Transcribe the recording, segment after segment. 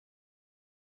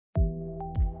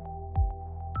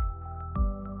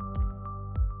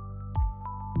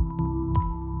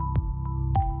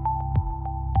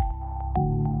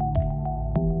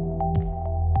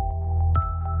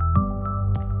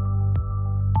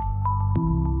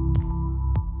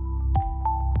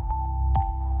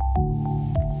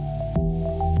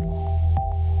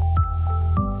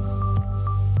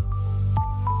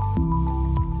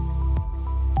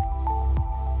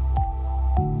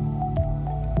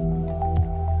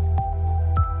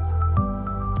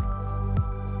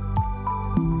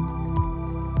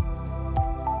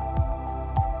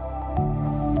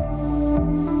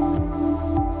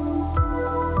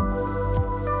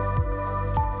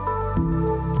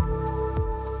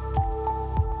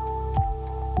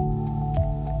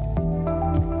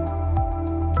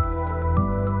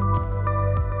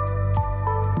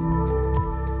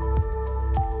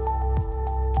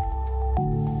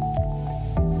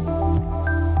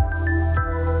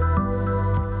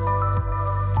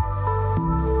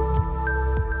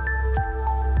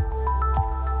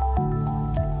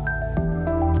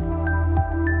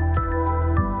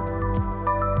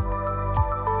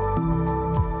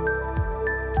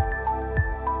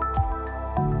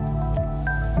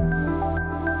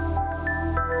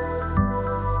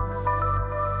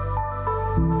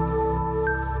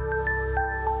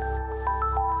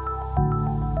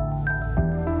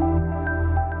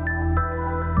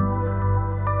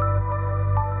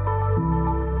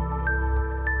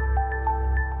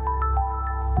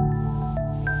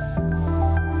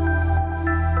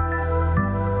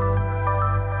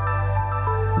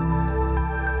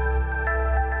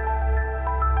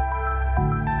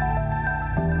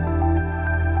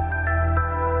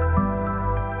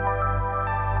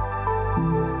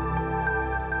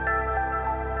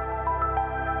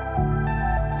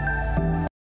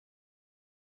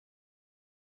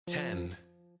10,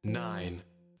 9,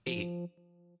 8,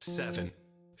 7,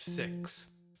 6,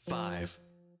 5,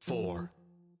 4,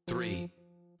 3,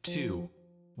 2,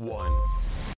 1.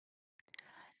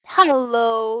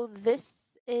 Hello, this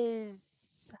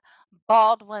is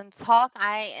Baldwynn Tawlk.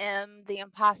 I am the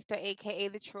imposter, aka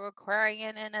the true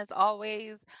Aquarian, and as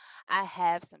always, I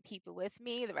have some people with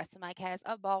me. The rest of my cast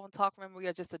of Baldwynn Tawlk. Remember, we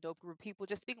are just a dope group of people,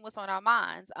 just speaking what's on our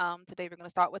minds. Today we're gonna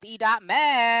start with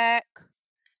Mac.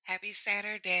 Happy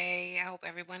Saturday. I hope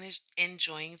everyone is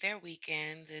enjoying their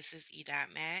weekend. This is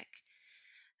Mac.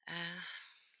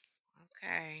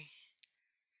 Okay.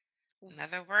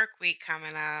 Another work week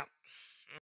coming up.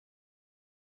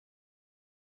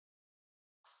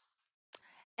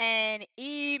 And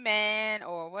E-Man,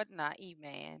 or what? Not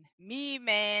E-Man.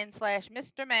 Me-Man /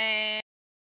 Mr. Man.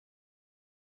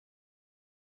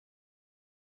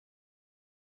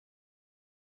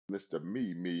 Mr.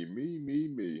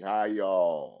 Me. Hi,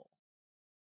 y'all.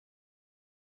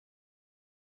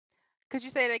 Could you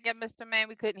say that again, Mr. Man?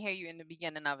 We couldn't hear you in the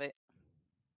beginning of it.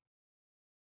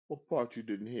 What part you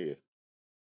didn't hear?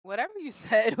 Whatever you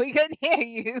said, we couldn't hear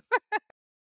you.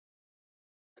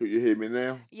 Could you hear me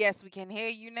now? Yes, we can hear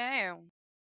you now.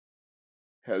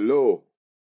 Hello.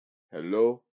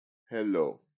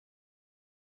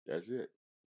 That's it.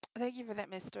 Thank you for that,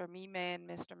 Mr.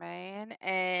 Mr. Man.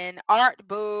 And Art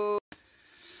Boo.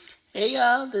 Hey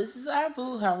y'all, this is our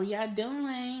boo. How are y'all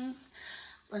doing?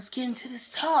 Let's get into this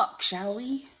talk, shall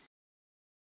we?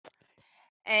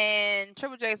 And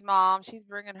Triple J's mom, she's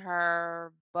bringing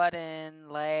her butt in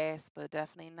last, but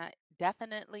definitely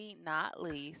not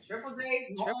least. Triple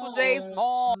J's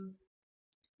mom.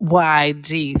 Why,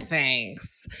 gee,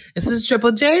 thanks. This is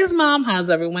Triple J's mom. How's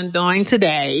everyone doing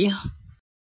today?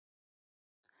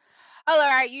 All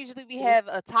right. Usually we have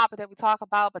a topic that we talk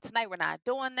about, but tonight we're not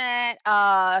doing that.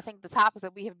 I think the topics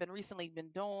that we have recently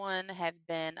been doing have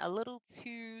been a little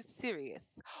too serious.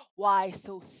 Why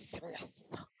so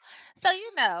serious? So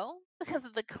because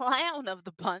of the clown of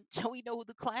the bunch, we know who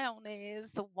the clown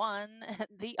is, the one,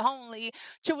 the only.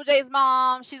 Triple J's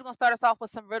mom. She's gonna start us off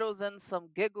with some riddles and some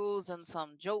giggles and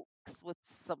some jokes with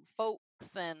some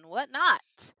folks and whatnot.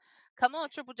 Come on,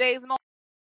 Triple J's mom.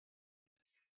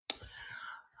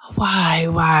 Why?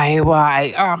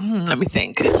 Let me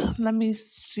think. Let me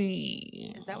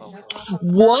see. Is that what we're supposed to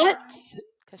confirm? What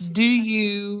do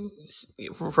you,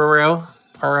 for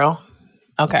real?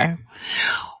 Okay.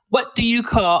 What do you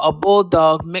call a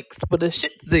bulldog mixed with a Shih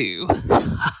Tzu?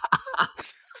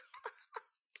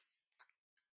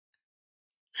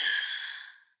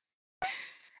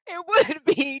 It would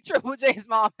be Triple J's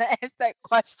mom to ask that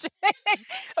question.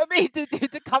 I mean,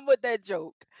 to come with that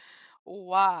joke.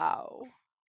 Wow.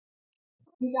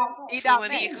 So what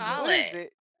do you call What is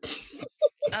it?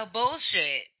 it? A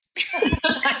bullshit.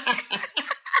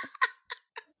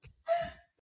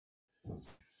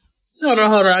 Hold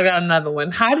on. I got another one.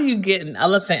 How do you get an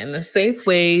elephant in a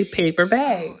Safeway paper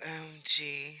bag?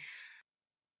 OMG.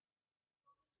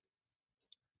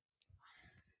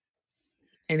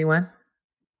 Anyone?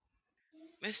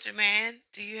 Mr. Man,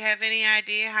 do you have any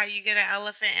idea how you get an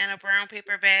elephant in a brown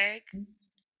paper bag?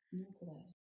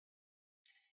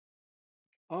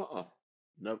 Uh-uh.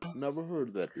 Never heard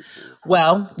of that before.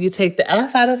 Well, you take the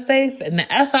F out of safe and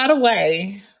the F out of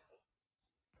way.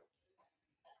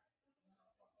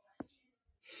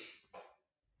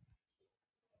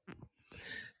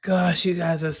 Gosh, you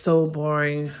guys are so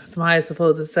boring. Somebody's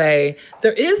supposed to say,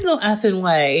 there is no effing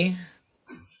way.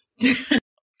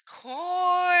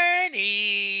 Corny.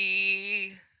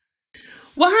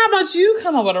 Well, how about you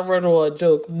come up with a riddle or a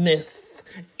joke, Miss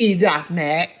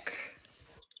Mac?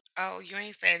 Oh, you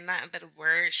ain't said nothing but a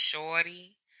word,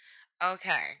 shorty.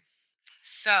 Okay.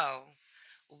 So,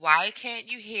 why can't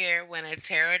you hear when a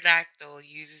pterodactyl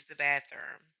uses the bathroom?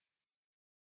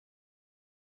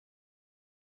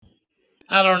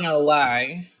 I don't know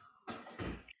why.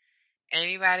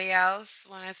 Anybody else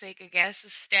want to take a guess, a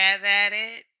stab at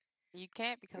it? You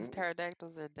can't because Mm-mm.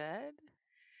 pterodactyls are dead.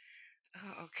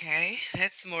 Oh, okay,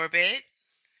 that's morbid.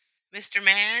 Mr.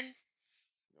 Man?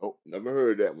 Nope, never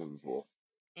heard that one before.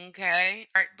 Okay.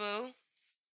 Art Boo?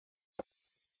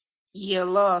 You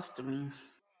lost me.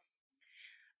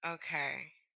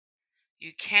 Okay.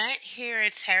 You can't hear a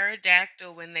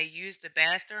pterodactyl when they use the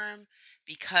bathroom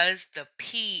because the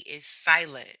P is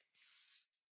silent.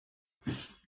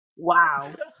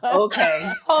 Wow. Okay.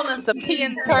 Hold on, the P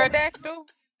in pterodactyl.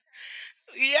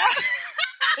 Yeah.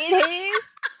 It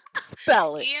is.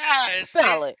 Spell it. Yes.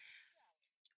 Spell it.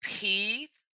 P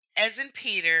as in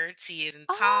Peter, T as in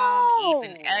Tom, E as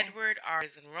in Oh, Edward, R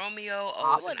as in Romeo, O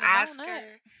I as in wouldn't have known that.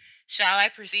 Oscar. Shall I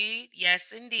proceed?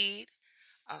 Yes, indeed.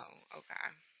 Oh,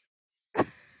 okay.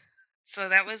 So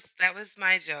that was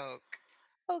my joke.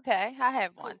 Okay, I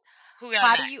have Who one. who got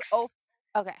How do you next? open?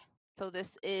 Okay, so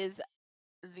this is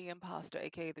the imposter,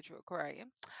 aka the true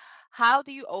Aquarian. How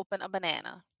do you open a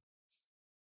banana?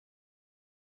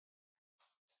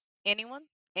 Anyone?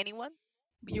 Anyone?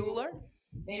 Bueller?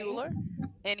 Bueller?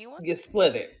 Anyone? You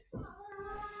split it.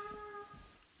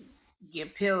 You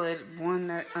peel it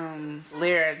one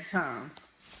layer at a time.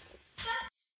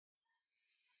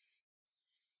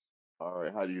 All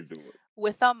right, how do you do it?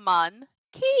 With a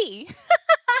key.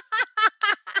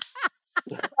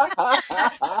 Okay,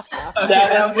 That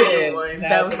that was was a good good. one. That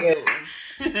That was was a good.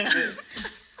 good one.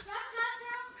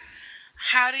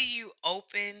 How do you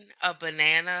open a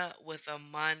banana with a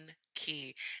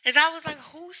key? Because I was like,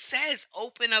 who says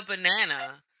open a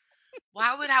banana?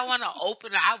 Why would I want to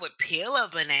open it? I would peel a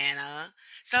banana.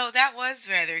 So that was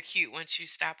rather cute once you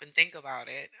stop and think about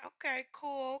it. Okay,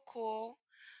 cool, cool.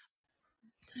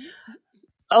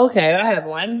 Okay, I have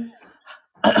one.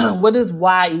 What is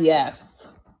YES?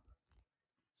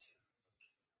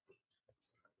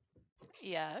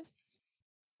 Yes.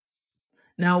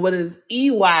 Now, what is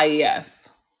EYES?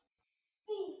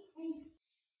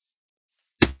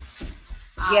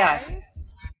 Yes. Eyes.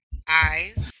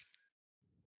 Eyes.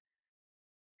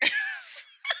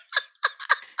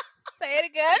 Say it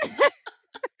again.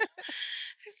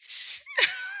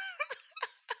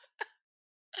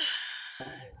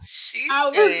 She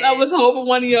I said, was hoping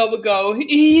one of y'all would go,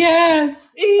 yes.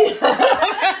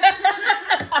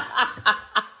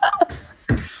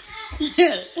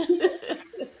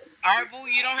 Art Boo,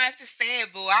 you don't have to say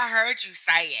it, Boo. I heard you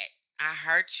say it. I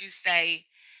heard you say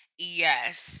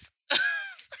yes.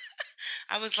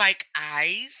 I was like,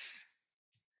 eyes?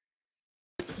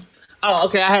 Oh,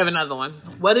 okay, I have another one.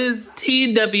 What is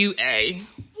TWA?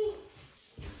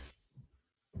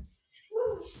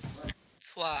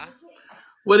 Twa.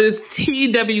 What is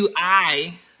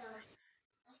TWI?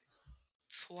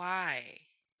 Twy.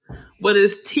 What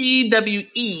is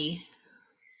TWE?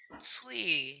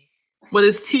 Twee. What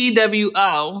is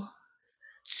TWO?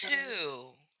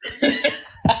 Two.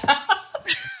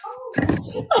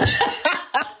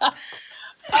 Oh,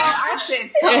 I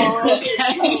said toe.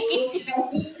 Okay.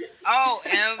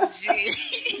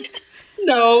 OMG.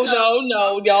 No.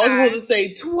 Y'all supposed Okay. to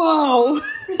say 12.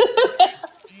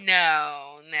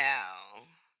 No, no.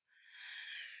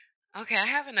 Okay, I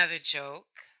have another joke.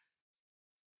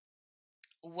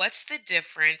 What's the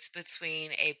difference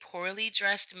between a poorly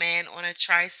dressed man on a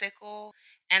tricycle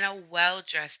and a well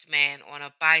dressed man on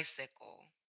a bicycle?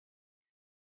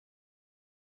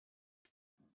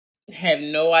 Have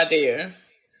no idea.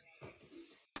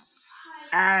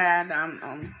 No, I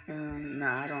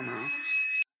don't know.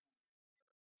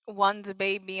 One's a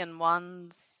baby and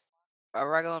one's a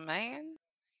regular man.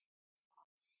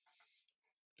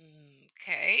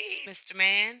 Okay, Mr.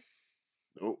 Man.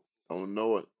 Nope, don't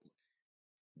know it.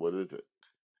 What is it?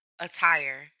 A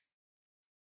tire.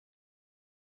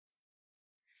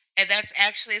 And that's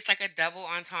actually, it's like a double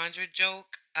entendre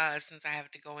joke. Since I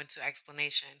have to go into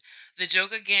explanation, the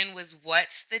joke again was,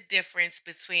 what's the difference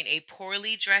between a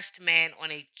poorly dressed man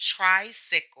on a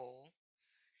tricycle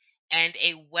and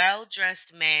a well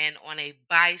dressed man on a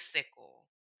bicycle?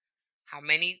 How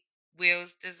many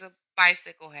wheels does a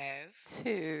bicycle have?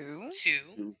 2.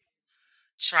 2.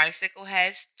 Tricycle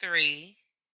has 3.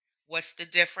 What's the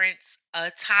difference?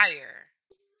 A tire.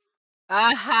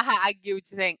 I get what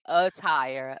you're saying.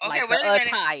 Attire, Okay, like the wait a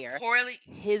minute. attire, Poorly,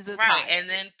 his right, attire. and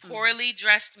then hmm poorly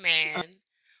dressed man,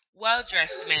 well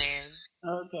dressed man.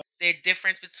 Okay. The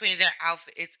difference between their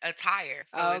outfit, it's attire.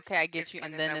 So Okay, I get you. it's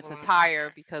like And a then it's double a tire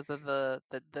entendre. because of the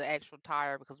actual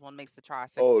tire because one makes the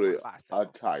tricycle, Oh, one the the bicycle.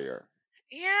 attire.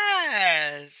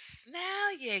 Yes, now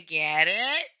you get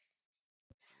it.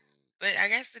 But I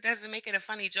guess it doesn't make it a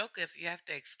funny joke if you have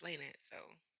to explain it. So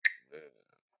Yeah.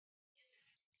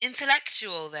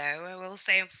 intellectual, though, I will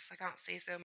say, if I can't say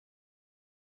so.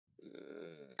 Yeah.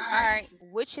 All right,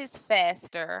 which is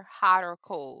faster, hot or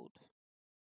cold?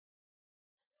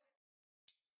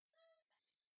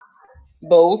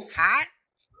 Both. Hot?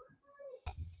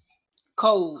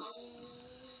 Cold.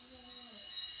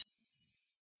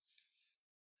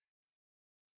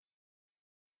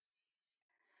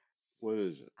 What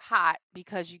is it? Hot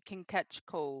because you can catch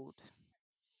cold.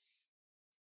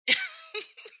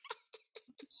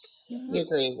 You're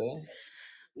crazy.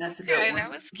 That's a good Okay, one.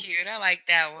 that was cute. I like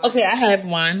that one. Okay, I have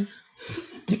one.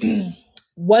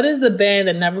 What is a band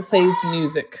that never plays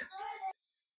music?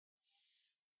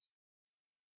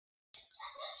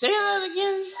 Say that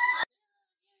again.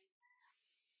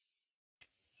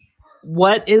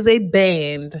 What is a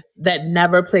band that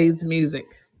never plays music?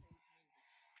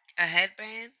 A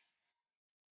headband?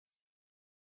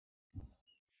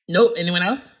 Nope. Anyone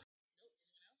else?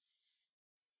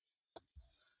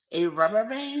 A rubber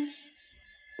band.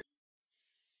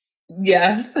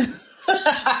 Yes.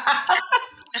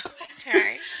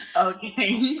 Okay.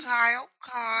 Okay. Okay,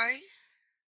 okay.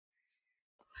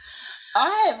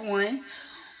 I have one.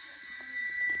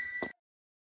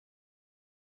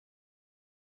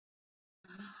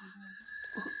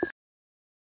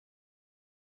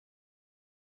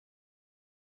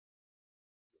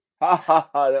 Ha ha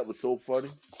ha! That was so funny.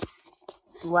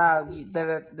 Wow,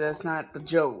 that's not the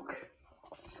joke.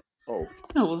 Oh,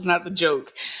 No, it's not the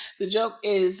joke. The joke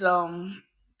is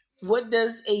what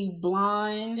does a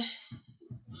blind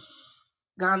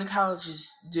gynecologist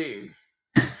do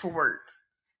for work?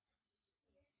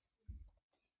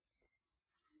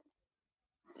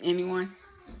 Anyone?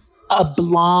 A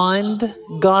blonde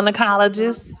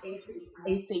gynecologist.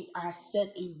 I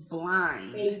said a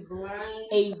blind.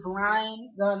 A blind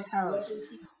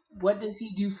gynecologist. What does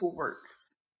he do for work?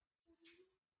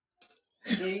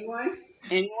 Anyone?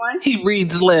 Anyone? He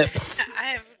reads lips.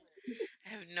 I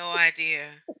have no idea.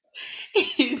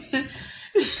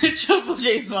 Triple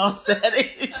J Small said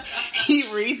it.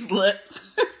 He reads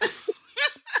lips.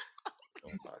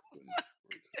 oh my goodness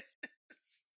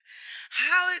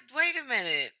gracious! Wait a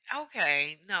minute.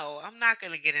 Okay, no, I'm not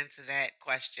going to get into that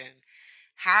question.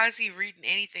 How is he reading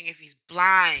anything if he's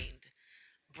blind?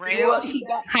 Well, Braille? he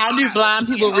got How do blind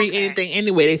Yeah, people read okay. anything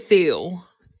anyway? They feel.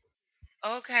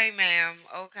 Okay, ma'am.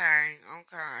 Okay,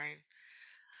 okay,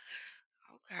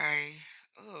 okay.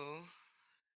 Oh,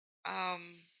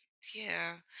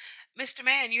 yeah. Mr.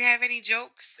 Man, you have any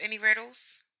jokes? Any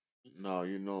riddles? No,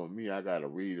 you know me. I gotta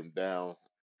read them down,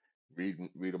 read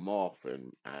them off,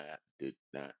 and I did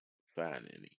not find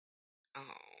any. Oh.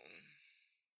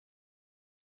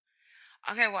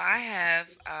 Okay, well, I have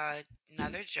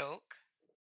another joke.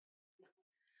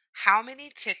 How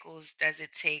many tickles does it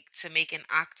take to make an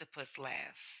octopus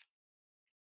laugh?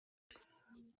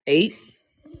 8.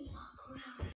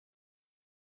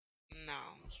 No,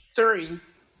 3.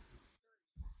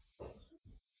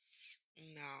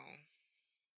 no.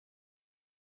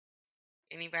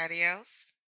 Anybody else?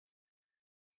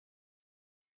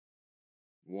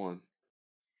 One.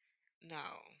 No.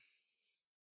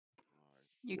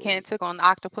 You What is can't it? tickle an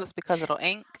octopus because it'll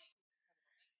ink.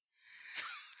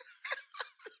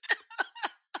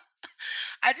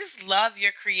 I just love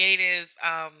your creative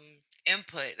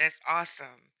input. That's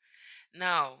awesome.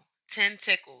 No, 10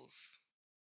 tickles.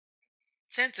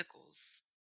 Tentacles.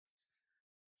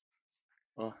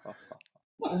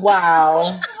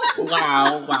 Wow.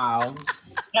 Wow. Wow.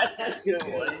 That's a good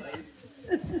one.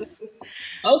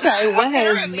 Okay, what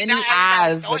has Apparently, not many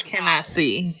everybody eyes but thought cannot so.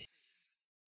 see?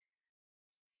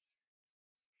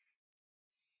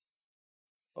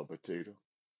 A potato.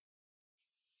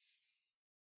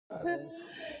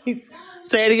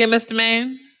 Say it again, Mr.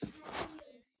 Man.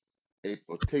 A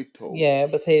potato. Yeah,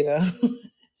 potato.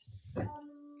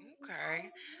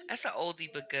 That's an oldie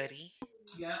but goodie.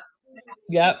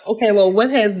 Yep. Okay, well, what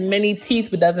has many teeth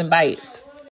but doesn't bite?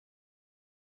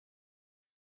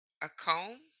 A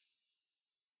comb?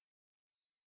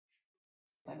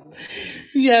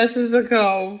 Yes, it's a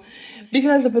comb.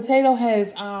 Because the potato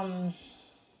has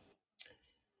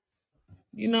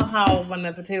you know how when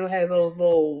the potato has those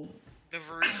little The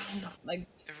roots. like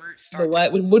The roots the start to.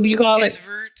 what? What do you call it? It's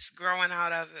roots growing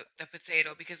out of the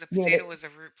potato because the Yeah, potato is a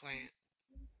root plant.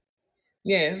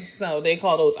 yeah. So they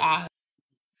call those eyes.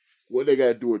 What they got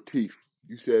to do with teeth?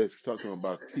 You said it's talking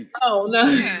about teeth. Oh no.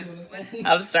 Yeah. What?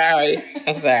 I'm sorry.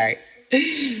 I'm sorry.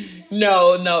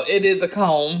 No, it is a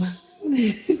comb.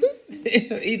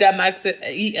 Max said,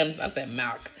 I said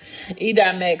Malk.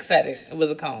 Max said it. It was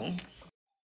a comb.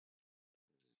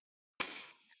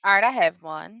 All right, I have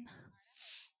one.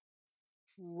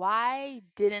 Why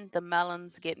didn't the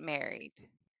Melons get married?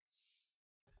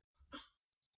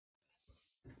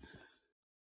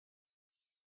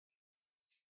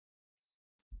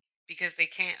 Because they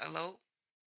can't elope.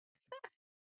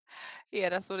 Yeah,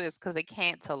 that's what it is. Because they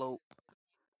cantaloupe.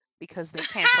 Because they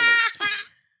cantaloupe.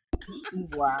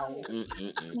 Wow.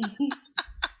 Mm-mm-mm.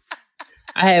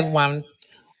 I have one.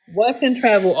 What can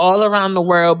travel all around the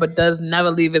world but does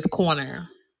never leave its corner?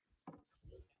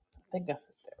 I think I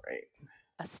said that right.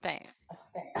 A stamp.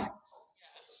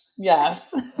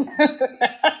 Yes.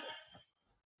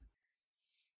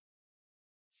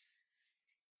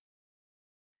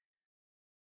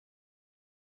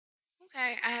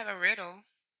 Okay, I have a riddle.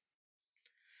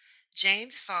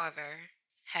 Jane's father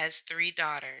has 3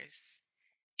 daughters,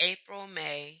 April,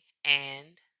 May, and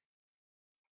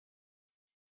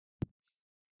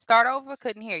Start over.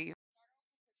 Couldn't hear you.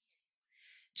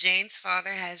 Jane's father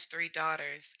has 3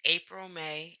 daughters, April,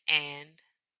 May, and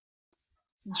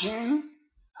June.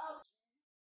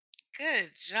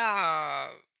 good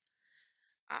job.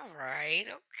 All right,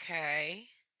 okay.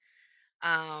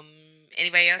 Um,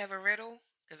 Anybody else have a riddle?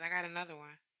 Because I got another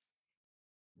one.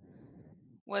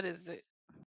 What is it?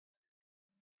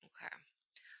 Okay.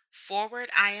 Forward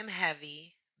I am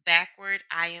heavy, backward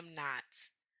I am not.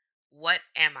 What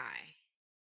am I?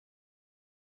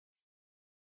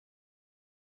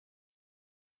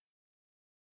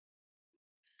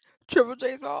 Triple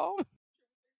J's mom.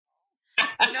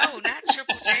 No, not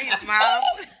Triple J's mom.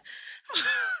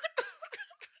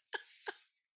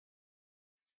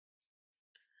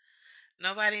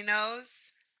 Nobody knows?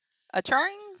 A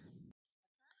train?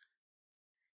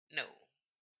 No.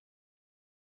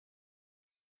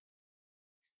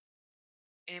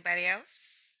 Anybody else?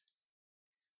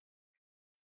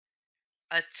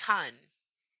 A ton.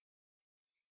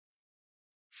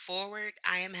 Forward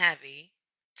I am heavy,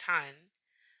 ton.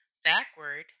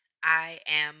 Backward I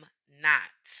am not.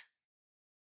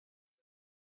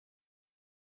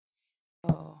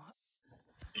 Oh.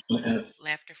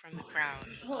 Laughter from the crowd.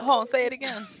 Hold on, say it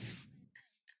again.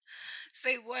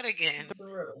 Say what again? For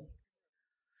real.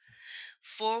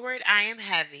 Forward I am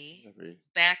heavy, Okay.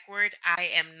 backward I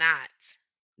am not.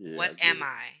 Yeah, What I get am it.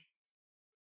 I?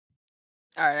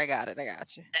 All right, I got it. I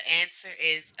got you. The answer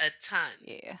is a ton.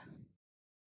 Yeah.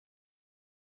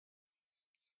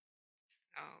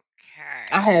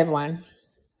 I Okay. have one.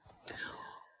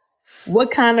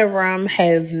 What kind of room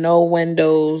has no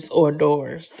windows or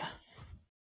doors?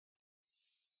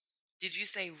 Did you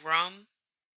say rum?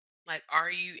 Like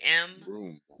RUM?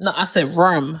 Room. No, I said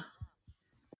room.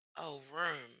 Oh,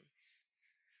 room.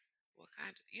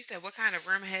 You said what kind of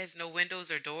room has no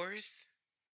windows or doors?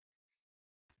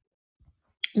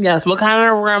 Yes, what kind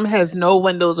of room has no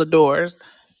windows or doors?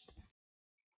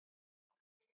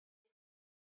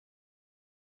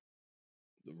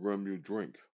 The rum you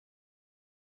drink.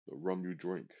 The rum you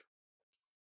drink.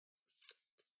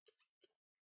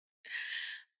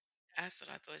 That's what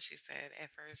I thought she said at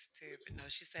first too, but no,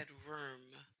 she said room.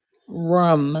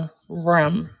 Rum.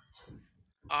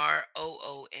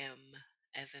 ROOM,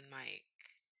 as in Mike.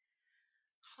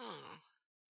 Huh.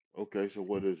 Okay, so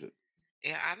what is it?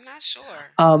 Yeah, I'm not sure.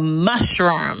 A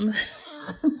mushroom.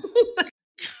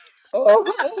 Oh,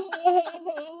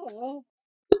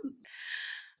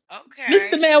 Mr.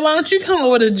 Okay. Man, why don't you come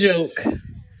up with a joke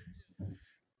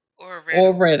Or a or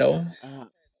a riddle. riddle?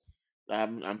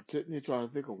 I'm sitting here trying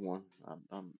to think of one.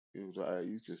 It was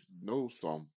you just know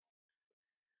some.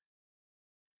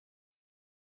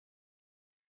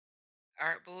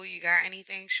 Art Boo, you got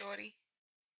anything, shorty?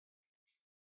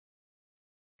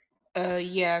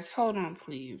 Yes, hold on,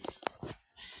 please.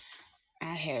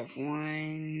 I have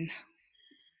one.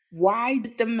 Why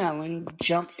did the melon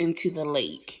jump into the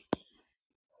lake?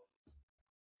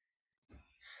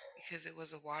 Because it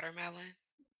was a watermelon.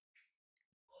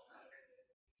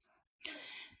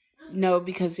 No,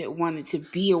 because it wanted to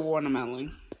be a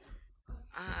watermelon.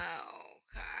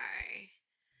 Okay.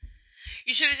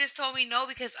 You should have just told me no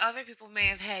because other people may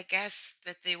have had guests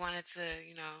that they wanted to,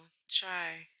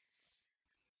 try.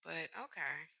 But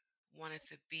okay. Wanted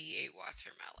to be a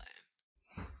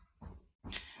watermelon.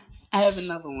 I have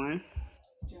another one.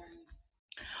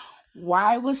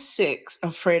 Why was 6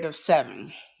 afraid of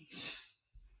 7?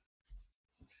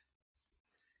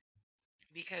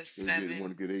 Because They didn't 7,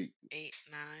 want to get 8. 8,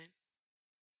 9.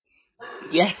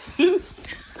 Yes.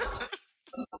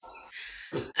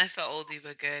 That's an oldie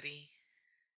but goodie.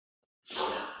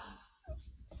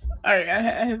 All right, I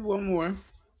have one more.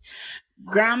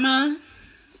 Grandma,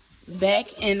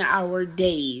 back in our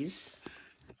days.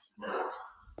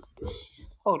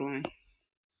 Hold on.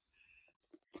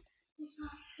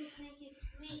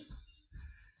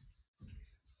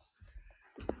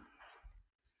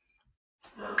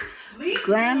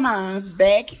 Grandma,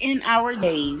 back in our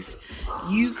days,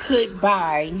 you could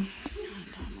buy. I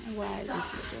don't know why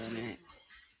this is doing it.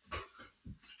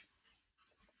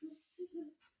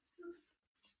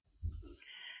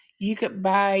 You could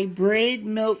buy bread,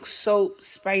 milk, soap,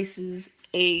 spices,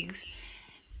 eggs,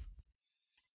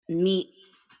 meat,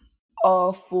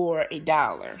 all for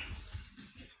 $1.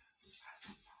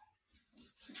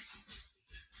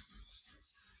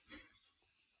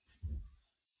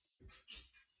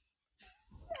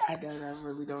 I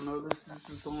really don't know. This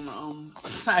is on the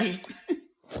site.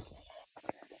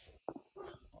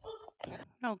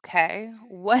 Okay.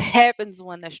 What happens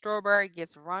when the strawberry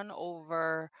gets run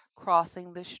over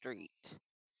crossing the street?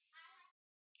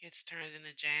 It's turned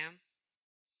into jam.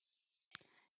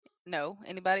 No.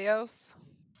 Anybody else?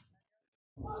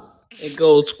 It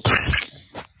goes.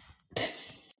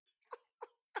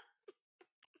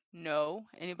 No.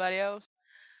 Anybody else?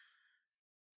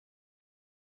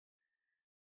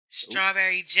 Nope.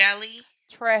 Strawberry jelly.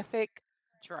 Traffic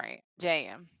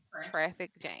jam.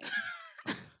 Traffic jam.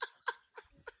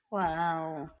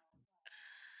 Wow.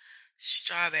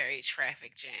 Strawberry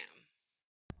traffic jam.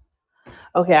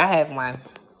 Okay, I have one.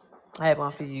 I have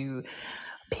one for you,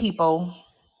 people.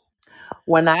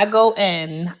 When I go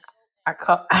in, I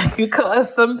can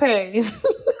cause some pain.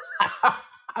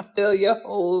 I feel your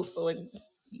holes.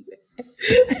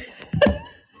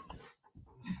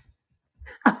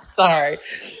 I'm sorry.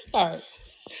 All right.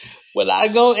 When I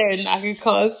go in, I can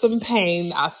cause some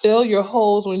pain. I fill your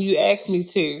holes when you ask me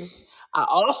to. I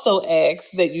also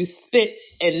ask that you spit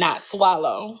and not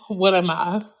swallow. What am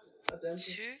I? A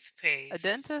Toothpaste.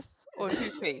 dentist or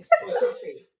toothpaste?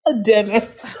 A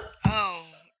dentist. Oh.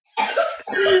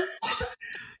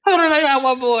 Hold on, I got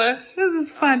one more. This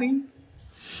is Oh. funny.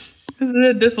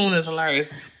 This one is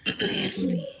hilarious.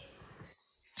 Nasty.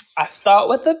 I start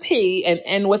with a P and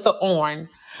end with an ORN.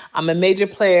 I'm a major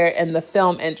player in the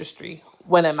film industry.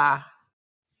 What am I?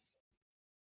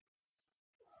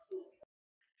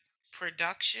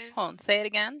 Production. Hold on. Say it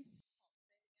again.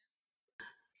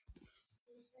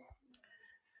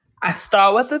 I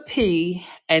start with a P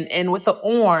and end with an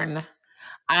ORN.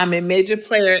 I'm a major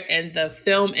player in the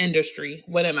film industry.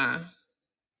 What am I?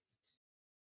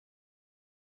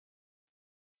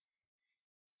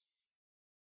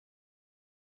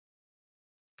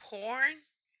 Porn.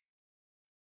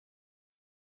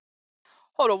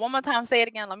 Hold on. One more time. Say it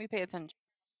again. Let me pay attention.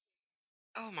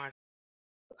 Oh my.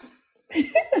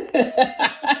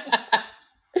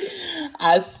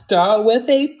 I start with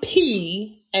a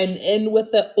P and end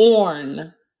with an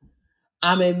ORN.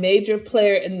 I'm a major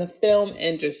player in the film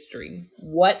industry.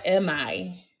 What am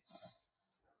I?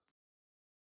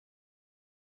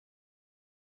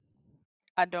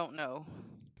 I don't know.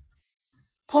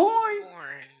 Porn.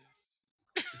 Porn.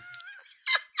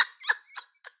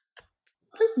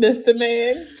 Mr.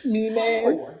 Man, me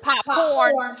man,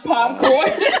 Popcorn. popcorn.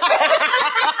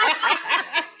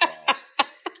 Wow.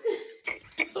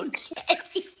 Okay.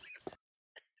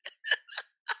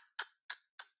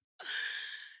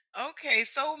 Okay,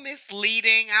 so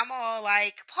misleading. I'm all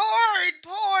like,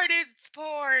 porn, it's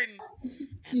porn.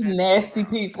 And You that's nasty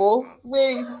people. well,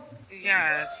 Wait.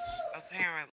 yes,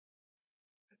 apparently.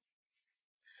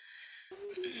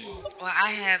 Well,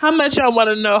 I have How much y'all want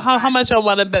to know? How my much y'all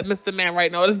want to bet Mr. Man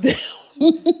right now is down?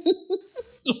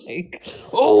 Like,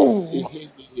 oh.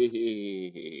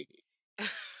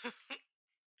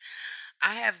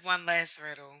 I have one last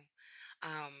riddle.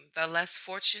 The less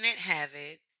fortunate have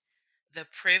it, the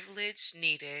privileged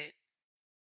need it.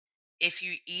 If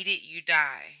you eat it, you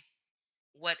die.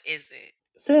 What is it?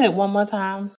 Say it one more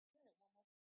time.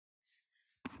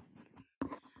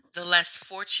 The less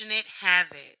fortunate have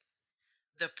it,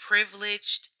 the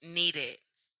privileged need it.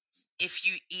 If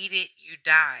you eat it, you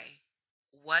die.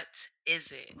 What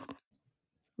is it?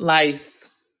 Lice.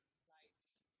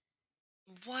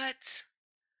 What?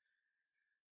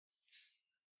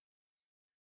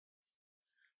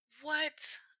 What?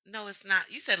 No, it's not.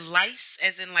 You said lice,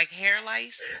 as in like hair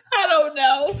lice? I don't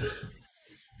know.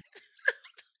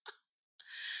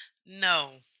 No.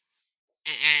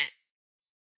 Uh-uh.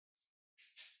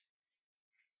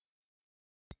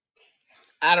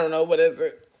 I don't know. What is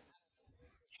it?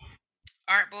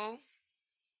 Art Boo?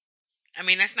 I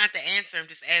mean, that's not the answer. I'm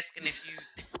just asking if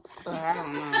you. I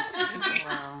don't know. Okay.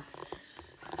 Wow.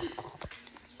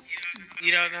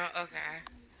 You don't know? Okay.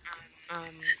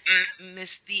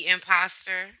 Miss the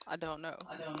Imposter, I don't know.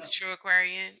 the True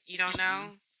Aquarian. You don't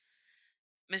know?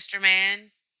 Mr.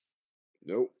 Man?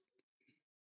 Nope.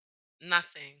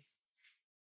 Nothing.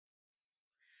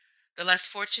 The less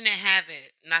fortunate have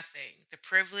it. Nothing. The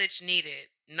privileged need it.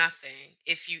 Nothing.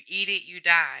 If you eat it, you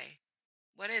die.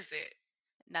 What is it?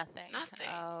 Nothing. Nothing.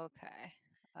 Okay.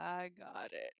 I got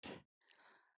it.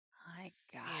 I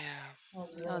got Yeah.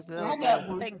 it. That was I a got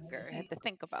one. thinker. I had to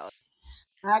think about it.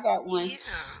 I got one. Yeah.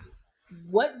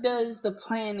 What does the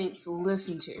planets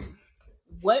listen to?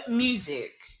 What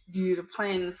music do the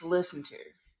planets listen to?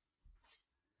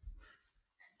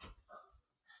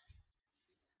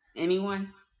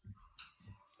 Anyone?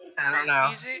 I don't Rock know.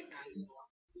 music?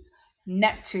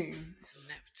 Neptunes.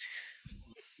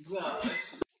 Neptune.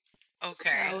 Okay.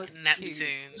 That was cute.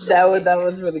 Neptune. That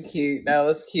was really cute. That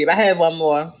was cute. I had one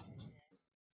more.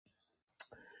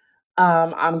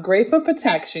 I'm great for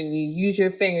protection. You use your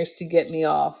fingers to get me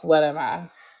off. What am I?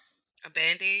 A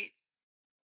band-aid?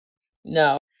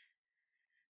 No.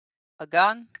 A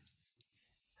gun?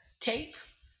 Tape.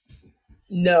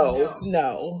 No.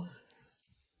 No.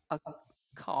 A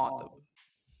condom.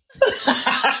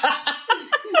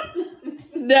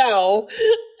 No.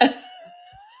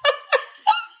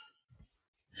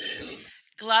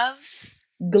 Gloves?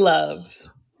 Gloves.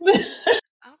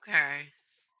 Okay.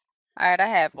 All right, I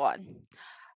have one.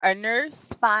 A nurse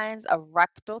finds a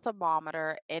rectal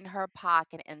thermometer in her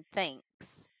pocket and thinks,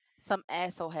 some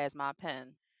asshole has my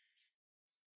pen.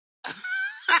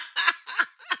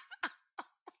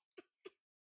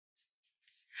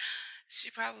 She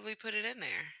probably put it in there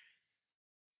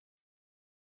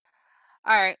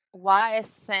All right, why is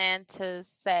Santa's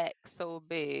sack so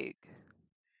big?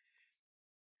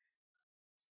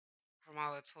 from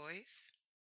all the toys.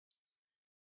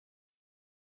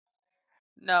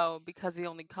 No, because he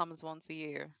only comes once a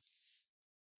year.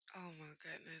 Oh my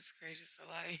goodness gracious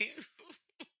alive.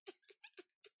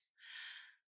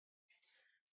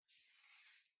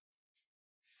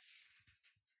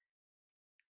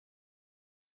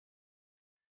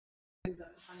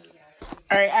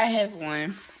 All right, I have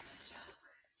one.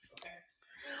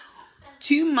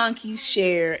 Two monkeys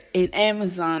share an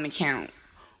Amazon account.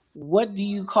 What do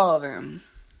you call them?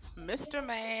 Mr.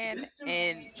 Man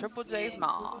and Triple J's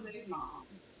mom.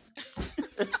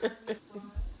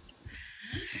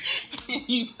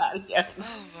 Anybody else?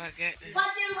 Oh my goodness.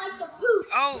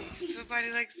 Oh,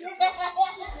 somebody likes to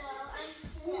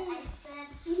poop.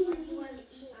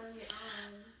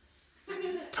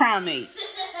 Primates.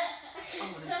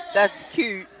 That's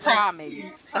cute.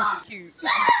 Primates. That's cute.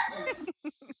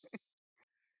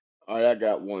 All right, I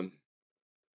got one.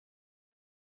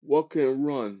 What can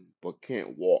run but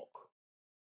can't walk?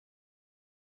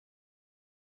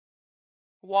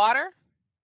 Water?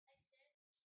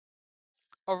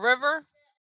 A river?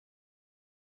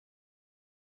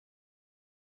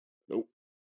 Nope.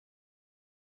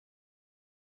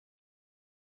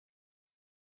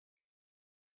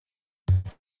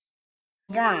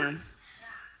 Worm.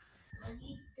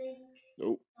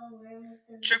 Nope.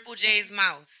 Triple J's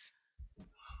mouth.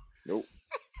 Nope.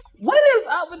 What is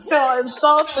up with y'all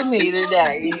insulting me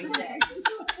today?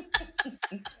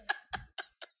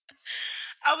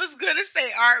 I was gonna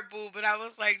say Art Boo, but I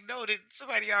was like, no, did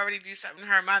somebody already do something to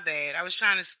her? My bad. I was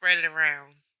trying to spread it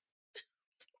around.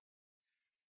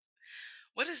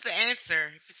 What is the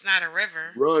answer if it's not a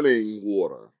river? Running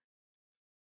water.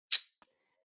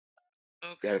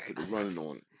 Gotta Okay. put the running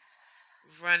on it.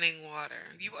 Running water.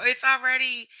 It's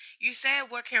already, you said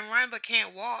what can run but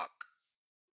can't walk.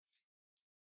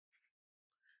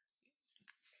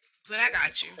 But I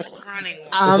got you. Running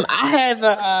water. I have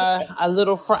a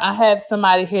little. I have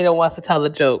somebody here that wants to tell a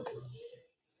joke.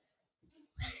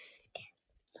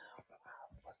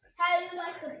 How do you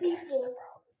like the people?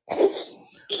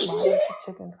 Why was the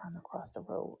chicken trying to cross the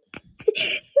road?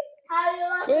 How do you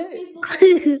like Good.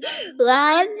 the people?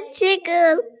 Why is the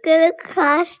chicken gonna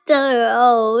cross the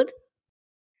road?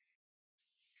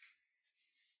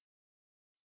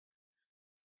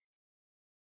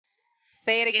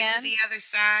 Say it To get to again. the other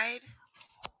side.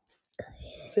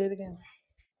 Say it again.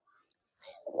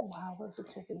 Why was the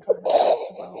chicken trying to cross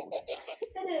the road?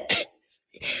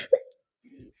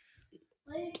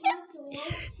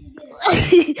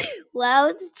 Why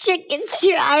was the chicken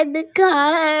trying to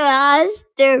cross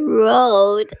the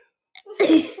road?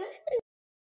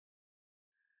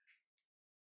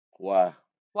 Why?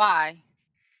 Why?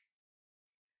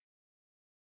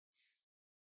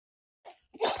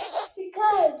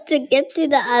 To get to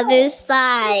the other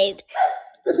side.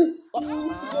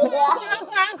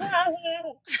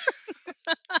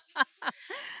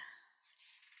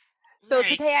 So Right.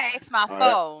 today I asked my All right.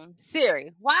 phone,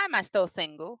 Siri, why am I still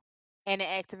single? And it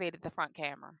activated the front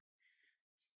camera.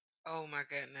 Oh my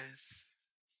goodness.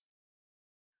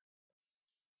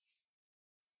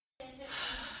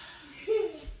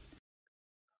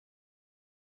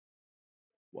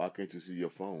 Why can't you see your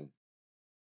phone?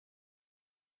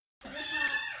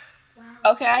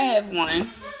 Okay, I have one.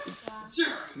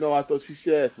 No, I thought she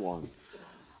said one.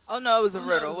 Oh no, it was a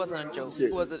riddle. It wasn't a joke. She,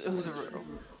 It was a riddle.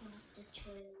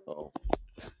 oh,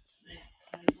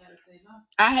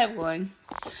 I have one.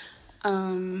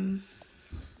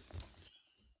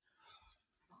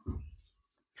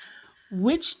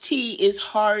 Which tea is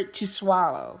hard to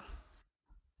swallow?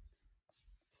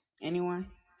 Anyone?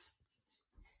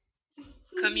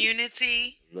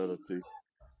 Community. letter T.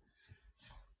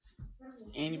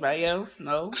 Anybody else?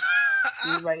 No?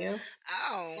 Anybody else?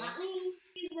 Oh.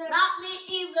 Not me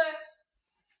either.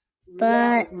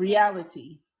 But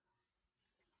Reality.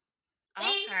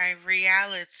 Okay,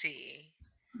 reality.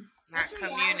 Not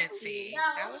community.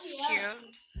 That was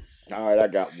cute. All right, I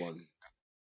got one.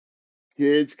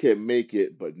 Kids can make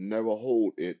it, but never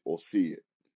hold it or see it.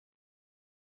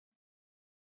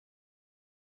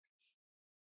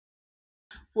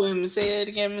 William, say it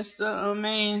again, Mr.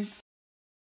 Man.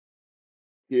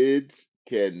 Kids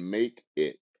can make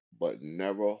it, but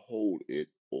never hold it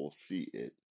or see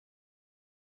it.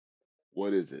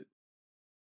 What is it?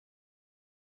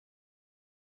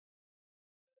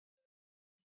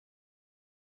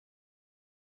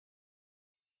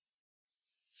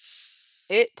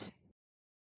 It.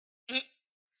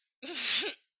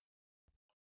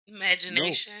 No,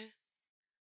 Imagination.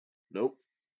 nope.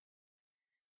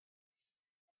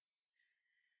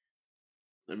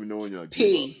 Let me know when y'all give up.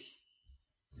 P.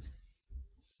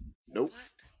 Nope.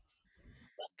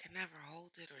 What? Can never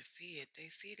hold it or see it. They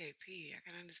see they pee. I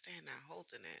can understand not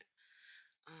holding it.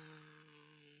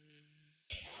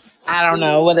 I don't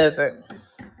know. What is it?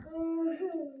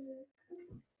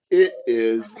 It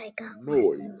is I got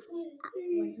noise.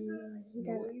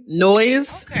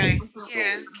 Noise? Okay.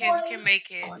 Yeah, kids can make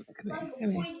it, Come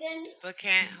here. but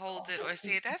can't hold it or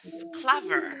see it. That's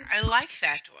clever. I like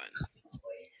that one.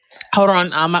 Hold on.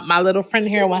 My little friend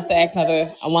here wants to ask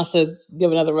another. Wants to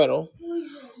give another riddle.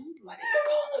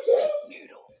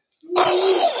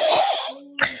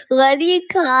 What do you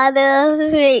call a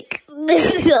fake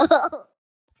noodle?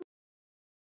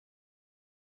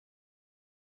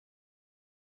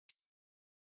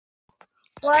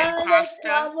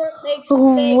 Impasta.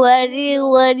 What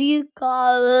do you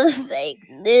call a fake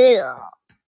noodle?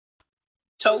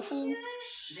 Tofu.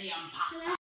 The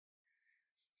Impasta.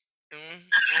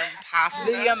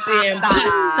 Damn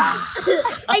pasta.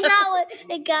 impasta.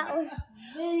 I got one.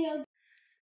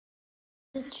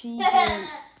 A tree.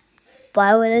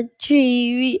 Why would a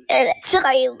tree be in a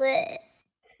toilet?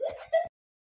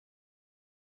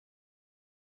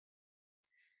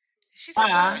 She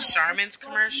talking about a Charmin's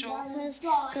commercial.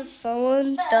 Because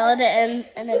someone threw it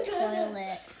in a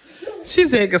toilet. She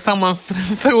said because someone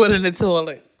threw it in the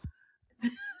toilet.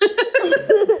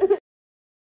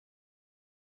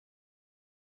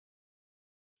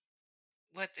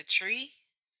 What, the tree?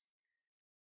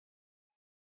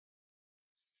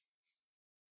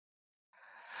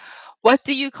 What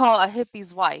do you call a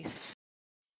hippie's wife?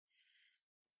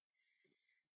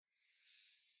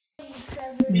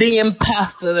 The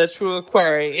impasta, the true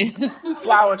Aquarian.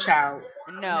 Flower child.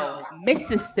 No,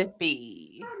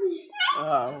 Mississippi.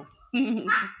 Oh. All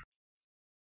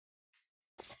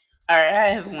right, I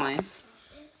have one.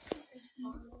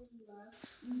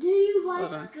 Do you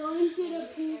like going to the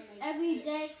pool every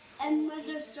day and when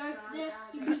there's sharks there,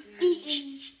 you be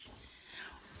eating?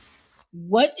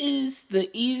 What is the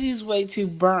easiest way to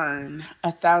burn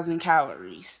 1,000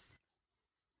 calories?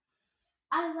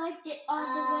 I like it all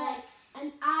the way,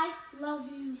 and I love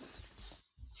you.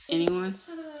 Anyone?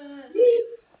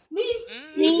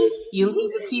 Me. You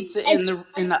leave the pizza in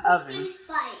the oven.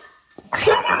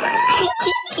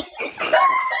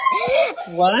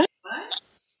 What?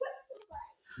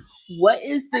 What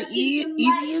is the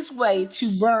easiest way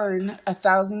to burn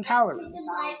 1,000 calories?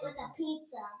 With a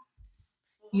pizza.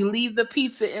 You leave the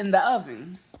pizza in the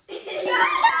oven. Is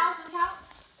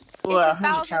Well, it 100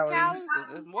 1,000 calories. calories?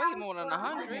 It's way more than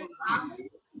 100.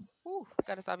 Ooh,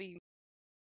 gotta stop eating.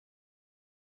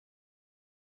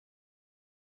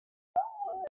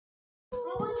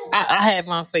 I have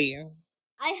one for you.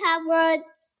 I have one.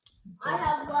 I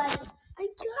have one. I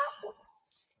got one.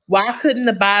 Why couldn't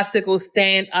the bicycle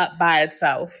stand up by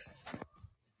itself?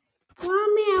 Mommy,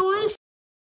 I want to.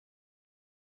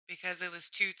 Because it was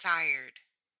too tired.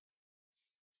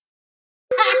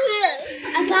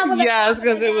 I got one. Yes,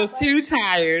 because it was too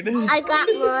tired. I got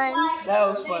one. That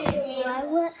was funny.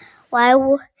 Why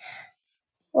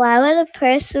would a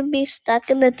person be stuck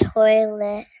in the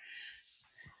toilet?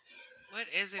 What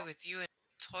is it with you and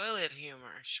toilet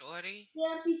humor, shorty?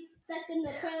 Yeah, be stuck in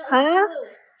the toilet. Huh?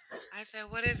 I said,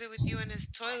 what is it with you and this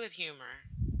toilet humor?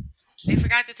 They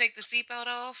forgot to take the seatbelt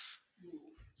off?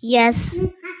 Yes.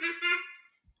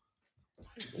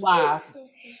 Why?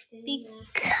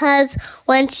 Because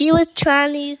when she was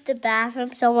trying to use the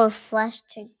bathroom, someone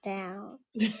flushed her down.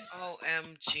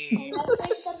 OMG. Can I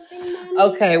say something, Mommy?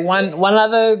 Okay, one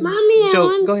other Mommy,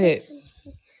 joke. Go ahead.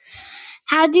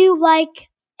 How do you like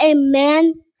a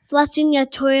man flushing your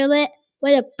toilet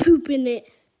with a poop in it?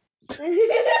 Good one,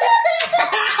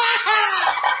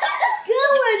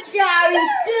 Johnny.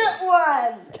 Good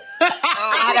one.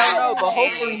 I don't know, but OMG.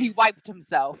 hopefully he wiped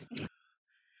himself.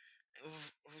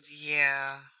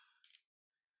 Yeah.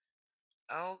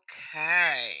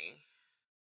 Okay.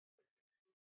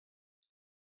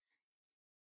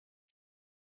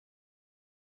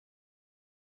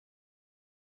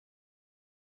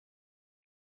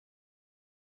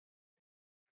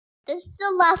 This is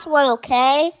the last one,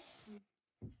 okay?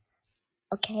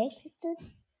 Okay.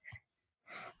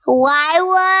 Why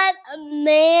would a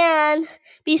man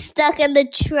be stuck in the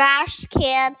trash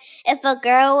can if a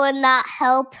girl would not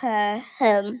help him?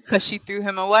 Because she threw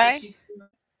him away?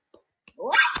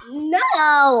 What?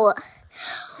 No.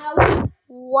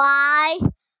 Why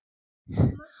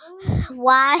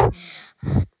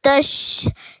does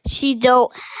she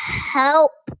don't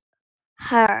help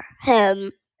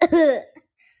him?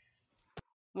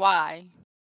 Why?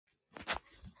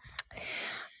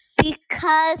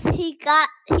 Because he got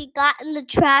in the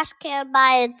trash can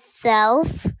by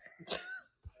itself.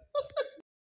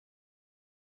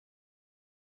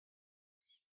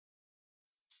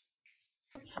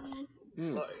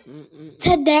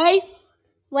 Today,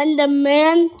 when the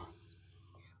man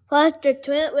flushed the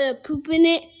toilet with a poop in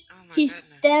it, he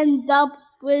stands up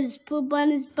with his poop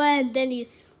on his butt, and then he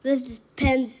lifts his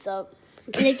pants up,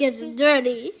 and it gets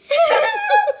dirty.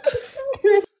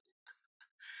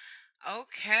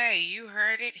 Okay, you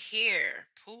heard it here.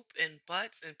 Poop in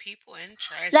butts and people in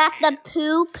trash That the cans.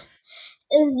 poop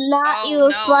is not Oh, even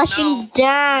no, flushing no.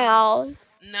 down.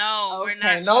 No, we're Okay,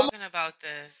 not no. talking about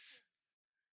this.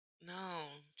 No.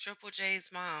 Triple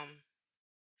J's mom.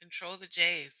 Control the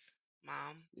J's,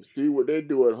 mom. You see what they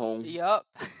do at home? Yup.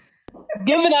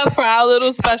 Give it up for our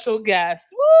little special guest.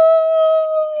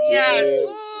 Woo! Yes, Yeah.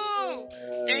 woo!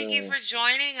 Thank you for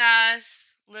joining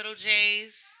us, little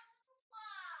J's.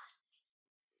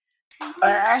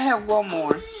 I have one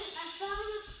more.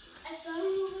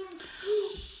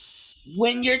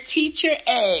 When your teacher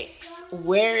asks,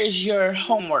 where is your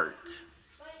homework?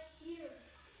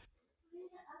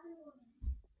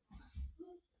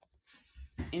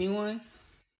 Anyone?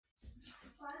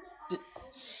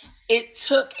 It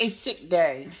took a sick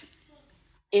day.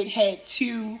 It had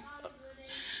too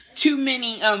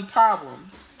many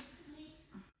problems.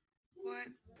 What?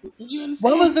 Did you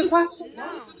What was understand? the question?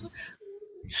 No.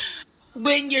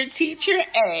 When your teacher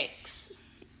asks,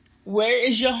 where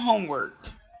is your homework?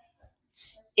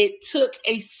 It took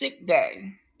a sick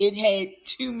day. It had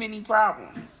too many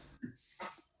problems.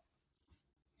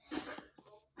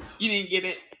 You didn't get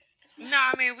it? No,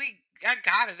 I mean I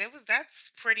got it. That's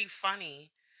pretty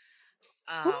funny.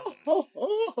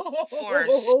 For a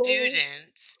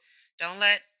student. Don't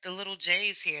let the little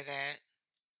J's hear that.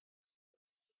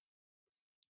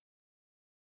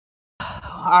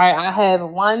 All right, I have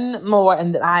one more,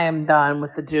 and then I am done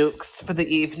with the jokes for the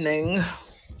evening.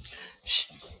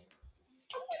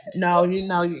 No,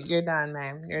 you're done,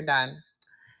 ma'am. You're done.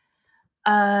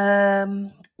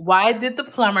 Why did the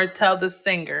plumber tell the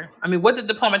singer? I mean, what did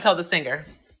the plumber tell the singer?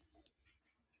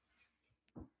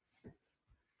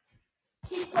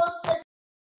 I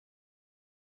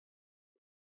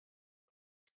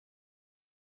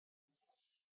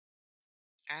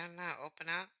don't know. Open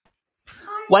up.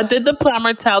 What did the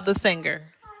plumber tell the singer?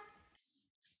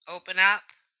 Open up.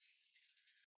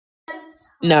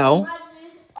 No.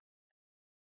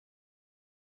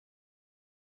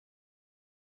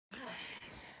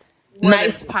 What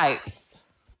is Nice it? pipes.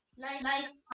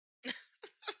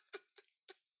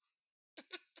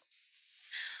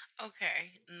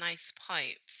 Okay, nice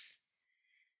pipes.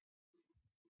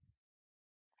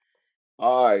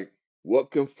 All right.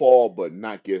 What can fall but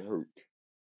not get hurt?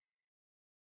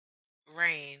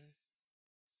 Rain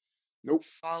Nope.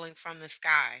 falling from the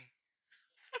sky.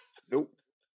 Nope.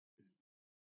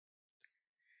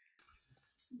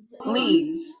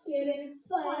 Leaves.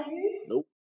 Nope.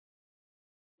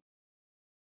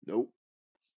 Nope.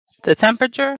 The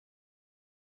temperature.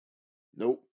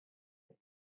 Nope.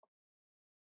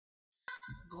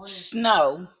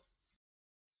 Snow.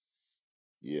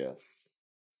 Yes.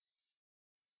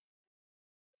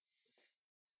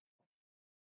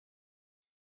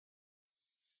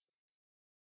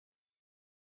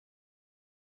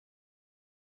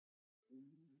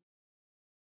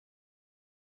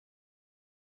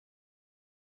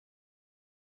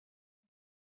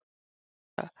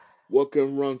 What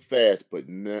can run fast but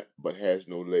has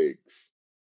no legs?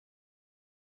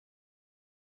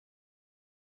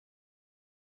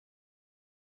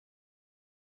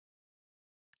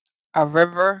 A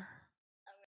river.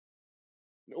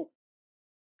 Nope.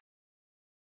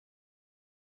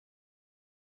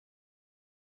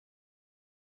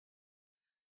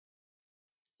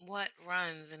 What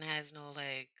runs and has no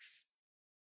legs?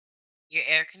 Your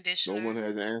air No one conditioner?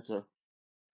 has an answer.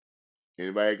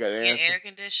 Anybody got an Your answer? air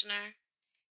conditioner?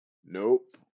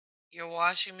 Nope. Your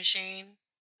washing machine?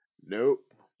 Nope.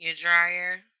 Your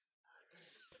dryer?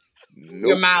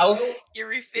 Your Nope. mouth. Your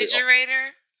They are.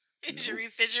 refrigerator? Is your Nope.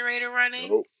 refrigerator running?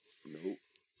 Nope. Nope.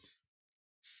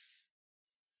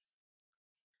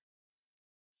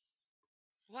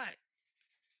 What?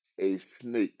 A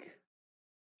snake.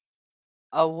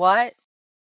 A what?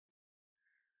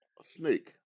 A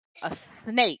snake. A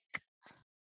snake.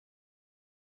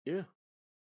 Yeah.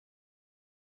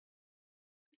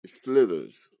 It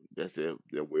slithers. That's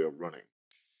their way of running.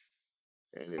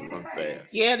 And they run fast.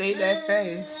 Yeah, they that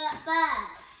fast.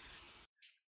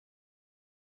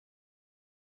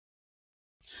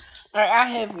 All right, I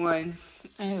have one.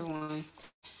 I have one.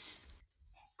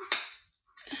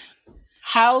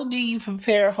 How do you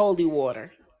prepare holy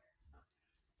water?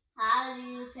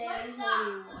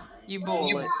 You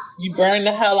boil it. You burn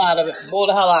the hell out of it. Boil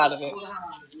the hell out of it.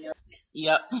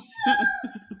 Yep. All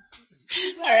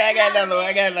right, I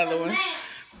got another one.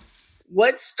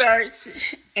 What starts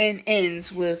and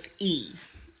ends with E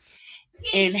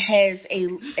and has a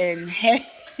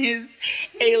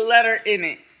letter in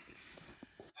it?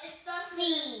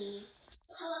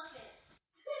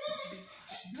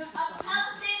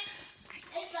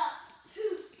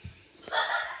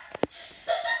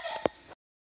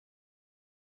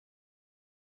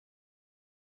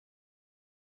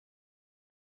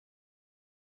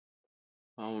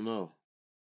 I don't know.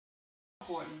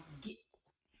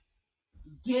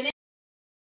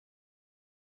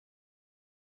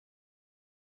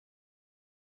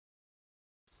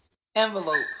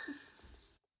 Envelope.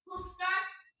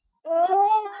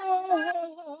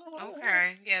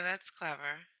 Okay, yeah, that's clever.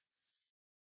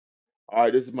 All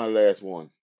right, this is my last one.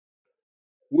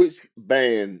 Which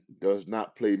band does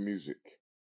not play music?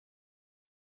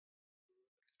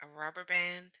 A rubber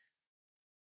band?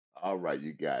 All right,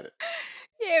 you got it.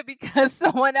 Yeah, because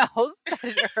someone else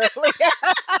said it earlier.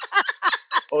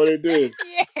 Oh, they did.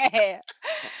 Yeah.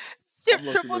 I must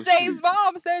have Triple been J's asleep.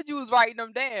 mom said you was writing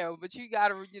them down, but you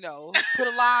gotta, put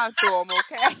a line through them,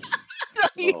 okay? So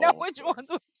you know Oh, which okay. ones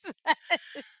was.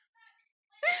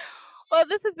 Well,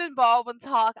 this has been Baldwin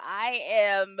Talk. I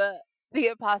am the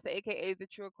imposter, aka the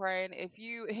True Crane. If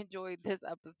you enjoyed this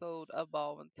episode of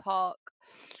Baldwin Talk,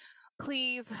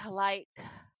 please like,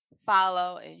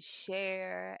 follow, and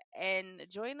share. And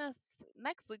join us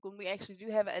next week when we actually do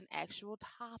have an actual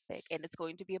topic, and it's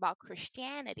going to be about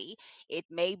Christianity. It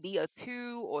may be a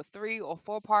 2 or 3 or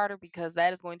 4 parter because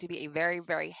that is going to be a very,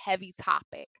 very heavy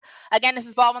topic. Again, this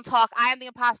is Baldwin Talk. I am the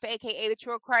imposter, aka the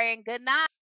True Crane. Good night.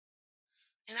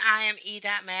 And I am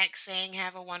E.Max saying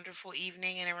have a wonderful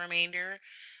evening and a remainder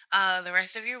the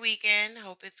rest of your weekend.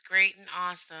 Hope it's great and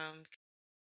awesome.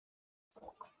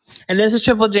 And this is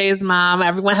Triple J's mom.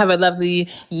 Everyone have a lovely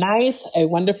night, a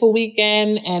wonderful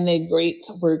weekend, and a great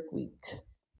work week.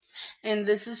 And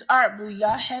this is Art Boo.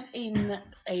 Y'all have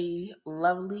a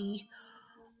lovely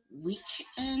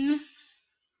weekend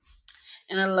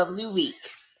and a lovely week.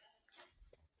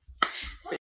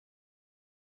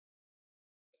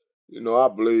 I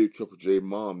believe Triple J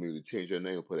mom needed to change her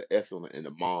name and put an S on it in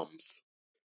the moms.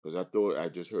 Because I thought I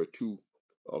just heard two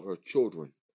of her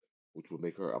children, which would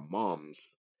make her a moms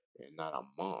and not a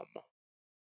mom.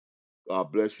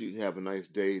 God bless you. Have a nice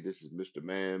day. This is Mr.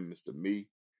 Man, Mr. Me.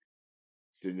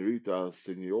 Senorita,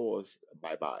 senors,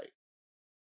 bye bye.